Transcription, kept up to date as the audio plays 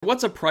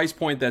What's a price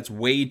point that's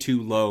way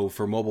too low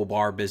for mobile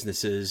bar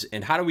businesses,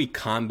 and how do we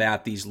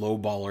combat these low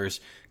ballers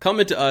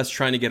coming to us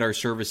trying to get our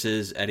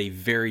services at a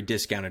very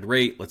discounted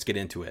rate? Let's get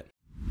into it.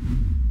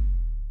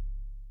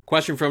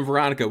 Question from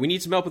Veronica. We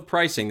need some help with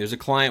pricing. There's a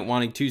client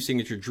wanting 2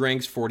 signature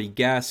drinks, 40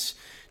 guests.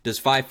 Does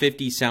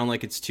 $550 sound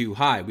like it's too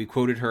high? We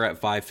quoted her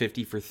at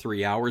 $550 for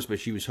 3 hours, but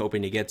she was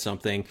hoping to get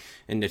something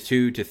in the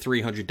 $200 to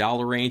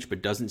 $300 range,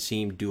 but doesn't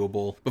seem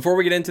doable. Before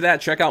we get into that,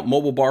 check out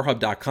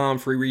mobilebarhub.com,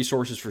 free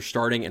resources for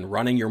starting and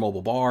running your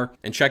mobile bar,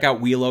 and check out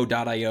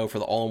Wheelo.io for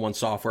the all-in-one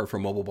software for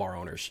mobile bar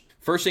owners.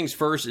 First things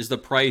first is the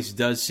price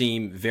does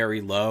seem very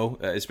low,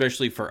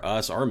 especially for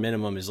us. Our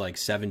minimum is like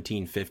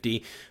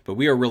 $17.50, but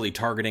we are really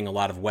targeting a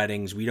lot of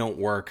weddings. We don't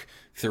work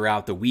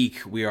throughout the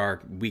week. We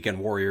are weekend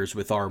warriors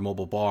with our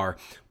mobile bar,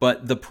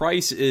 but the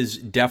price is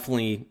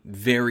definitely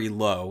very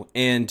low.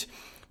 And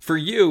for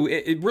you,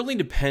 it really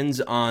depends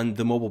on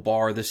the mobile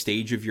bar, the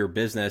stage of your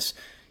business.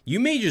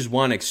 You may just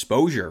want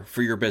exposure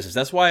for your business.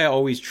 That's why I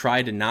always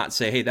try to not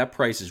say, hey, that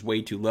price is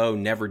way too low.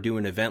 Never do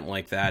an event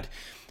like that.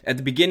 At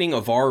the beginning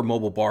of our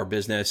mobile bar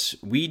business,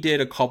 we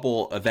did a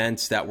couple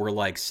events that were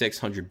like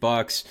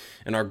 $600,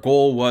 and our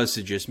goal was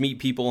to just meet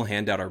people,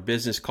 hand out our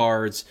business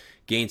cards,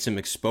 gain some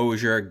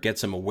exposure, get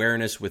some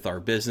awareness with our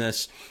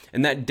business,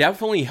 and that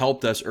definitely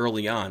helped us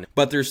early on.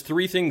 But there's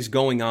 3 things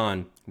going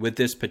on with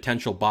this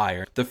potential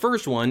buyer. The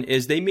first one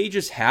is they may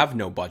just have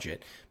no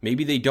budget.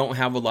 Maybe they don't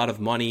have a lot of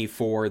money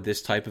for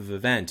this type of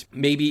event.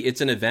 Maybe it's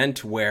an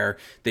event where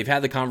they've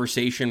had the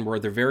conversation where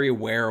they're very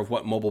aware of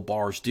what mobile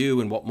bars do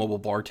and what mobile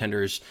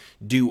bartenders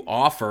do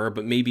offer,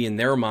 but maybe in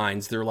their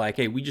minds, they're like,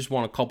 hey, we just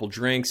want a couple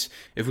drinks.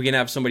 If we can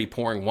have somebody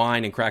pouring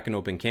wine and cracking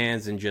open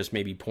cans and just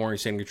maybe pouring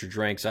signature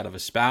drinks out of a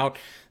spout,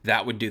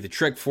 that would do the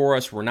trick for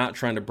us. We're not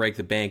trying to break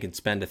the bank and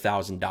spend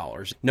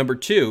 $1,000. Number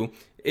 2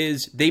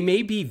 is they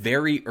may be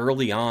very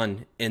early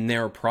on in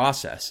their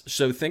process.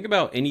 So think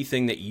about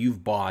anything that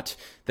you've bought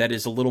that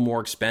is a little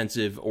more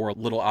expensive or a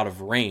little out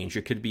of range.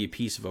 It could be a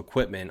piece of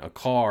equipment, a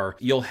car.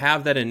 You'll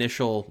have that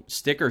initial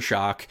sticker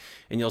shock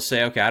and you'll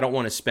say, okay, I don't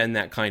want to spend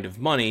that kind of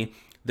money.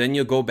 Then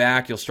you'll go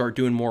back, you'll start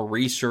doing more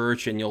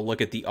research, and you'll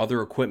look at the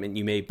other equipment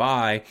you may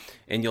buy,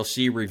 and you'll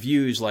see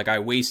reviews like, I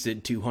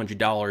wasted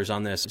 $200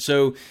 on this.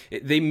 So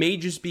they may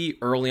just be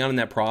early on in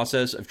that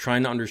process of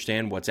trying to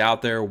understand what's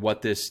out there,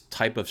 what this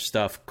type of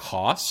stuff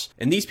costs.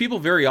 And these people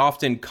very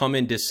often come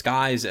in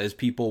disguise as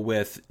people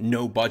with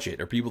no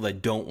budget or people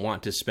that don't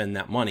want to spend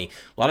that money.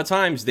 A lot of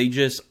times they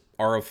just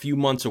are a few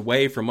months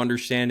away from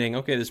understanding,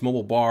 okay, this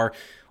mobile bar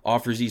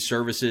offers these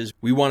services.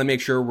 We want to make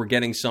sure we're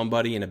getting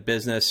somebody in a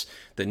business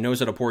that knows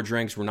how to pour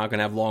drinks. We're not going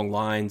to have long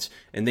lines,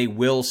 and they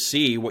will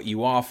see what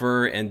you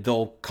offer and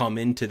they'll come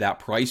into that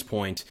price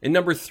point. And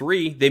number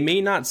 3, they may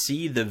not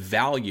see the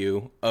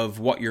value of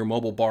what your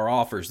mobile bar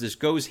offers. This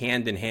goes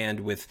hand in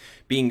hand with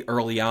being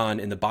early on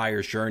in the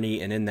buyer's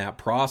journey and in that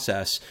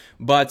process,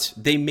 but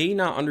they may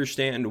not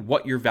understand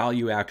what your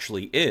value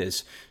actually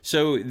is.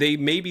 So they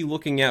may be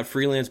looking at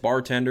freelance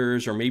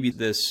bartenders or maybe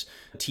this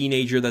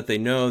teenager that they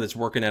know that's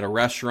working at a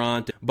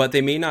restaurant, but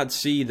they may not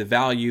see the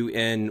value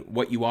in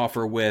what you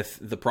offer with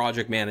the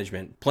project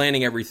management,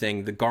 planning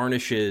everything, the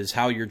garnishes,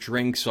 how your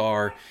drinks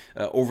are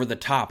over the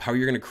top, how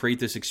you're going to create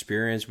this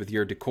experience with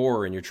your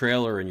decor and your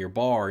trailer and your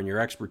bar and your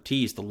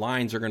expertise. The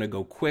lines are going to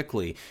go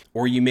quickly.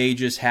 Or you may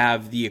just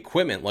have the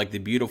equipment like the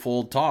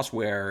beautiful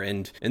tossware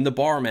and the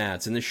bar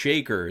mats and the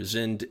shakers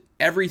and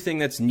everything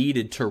that's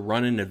needed to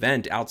run an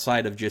event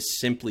outside of just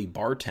simply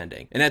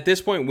bartending. And at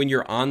this point, when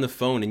you're on the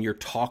phone and you're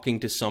talking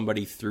to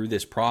somebody through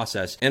this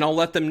process, and I'll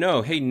let them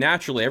know, hey,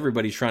 naturally,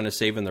 everybody's trying to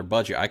save on their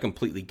budget. I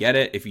completely get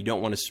it. If you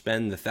don't want to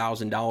spend the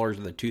 $1,000 or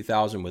the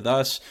 $2,000 with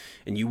us,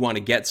 and you want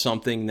to get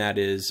something that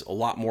is a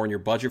lot more in your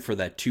budget for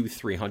that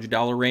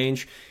 $200-$300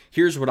 range,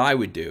 here's what I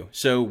would do.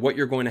 So what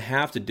you're going to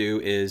have to do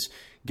is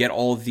get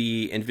all of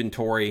the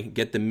inventory,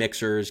 get the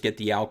mixers, get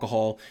the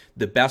alcohol.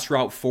 The best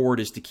route forward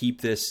is to keep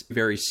this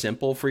very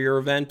simple for your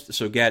event.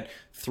 So get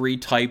 3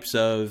 types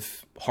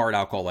of hard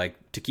alcohol like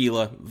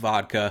tequila,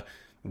 vodka,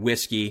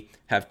 whiskey,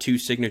 have 2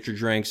 signature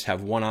drinks,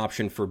 have 1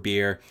 option for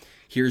beer.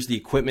 Here's the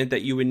equipment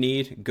that you would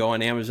need. Go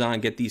on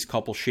Amazon, get these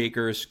couple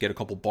shakers, get a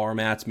couple bar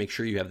mats, make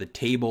sure you have the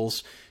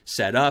tables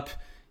set up.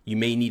 You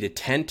may need a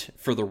tent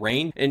for the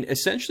rain. And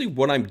essentially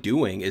what I'm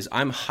doing is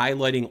I'm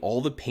highlighting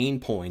all the pain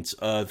points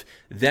of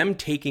them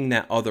taking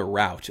that other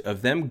route,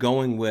 of them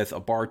going with a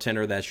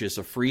bartender that's just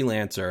a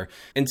freelancer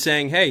and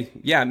saying, hey,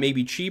 yeah, it may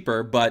be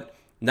cheaper, but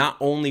not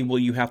only will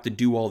you have to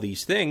do all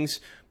these things,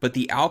 but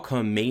the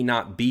outcome may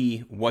not be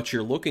what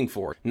you're looking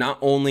for. Not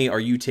only are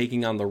you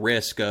taking on the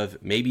risk of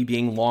maybe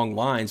being long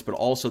lines, but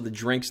also the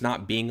drinks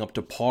not being up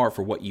to par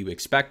for what you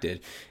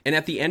expected. And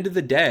at the end of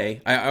the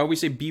day, I always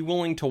say be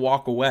willing to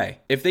walk away.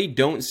 If they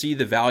don't see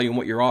the value in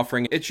what you're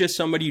offering, it's just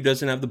somebody who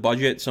doesn't have the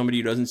budget, somebody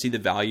who doesn't see the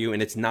value,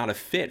 and it's not a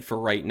fit for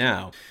right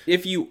now.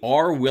 If you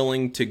are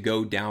willing to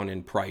go down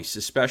in price,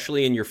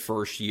 especially in your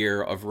first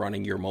year of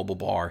running your mobile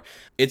bar,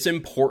 it's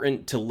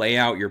important to lay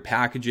out your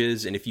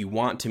packages. And if you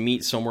want to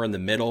meet somewhere in the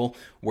middle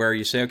where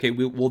you say, okay,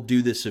 we'll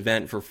do this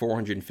event for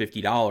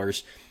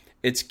 $450,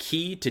 It's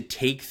key to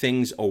take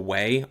things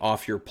away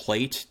off your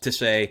plate to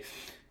say,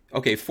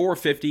 okay,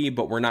 $450,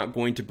 but we're not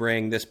going to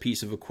bring this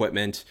piece of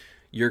equipment.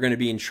 You're going to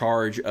be in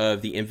charge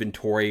of the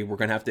inventory. We're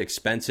going to have to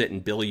expense it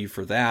and bill you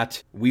for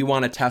that. We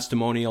want a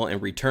testimonial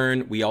in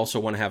return. We also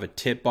want to have a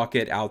tip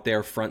bucket out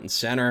there front and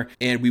center.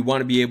 And we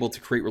want to be able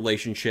to create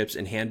relationships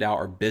and hand out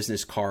our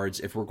business cards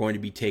if we're going to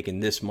be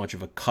taking this much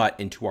of a cut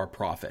into our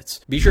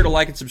profits. Be sure to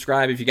like and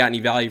subscribe if you got any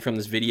value from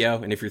this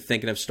video and if you're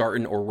thinking of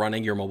starting or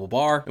running your mobile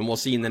bar. And we'll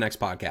see you in the next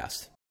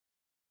podcast.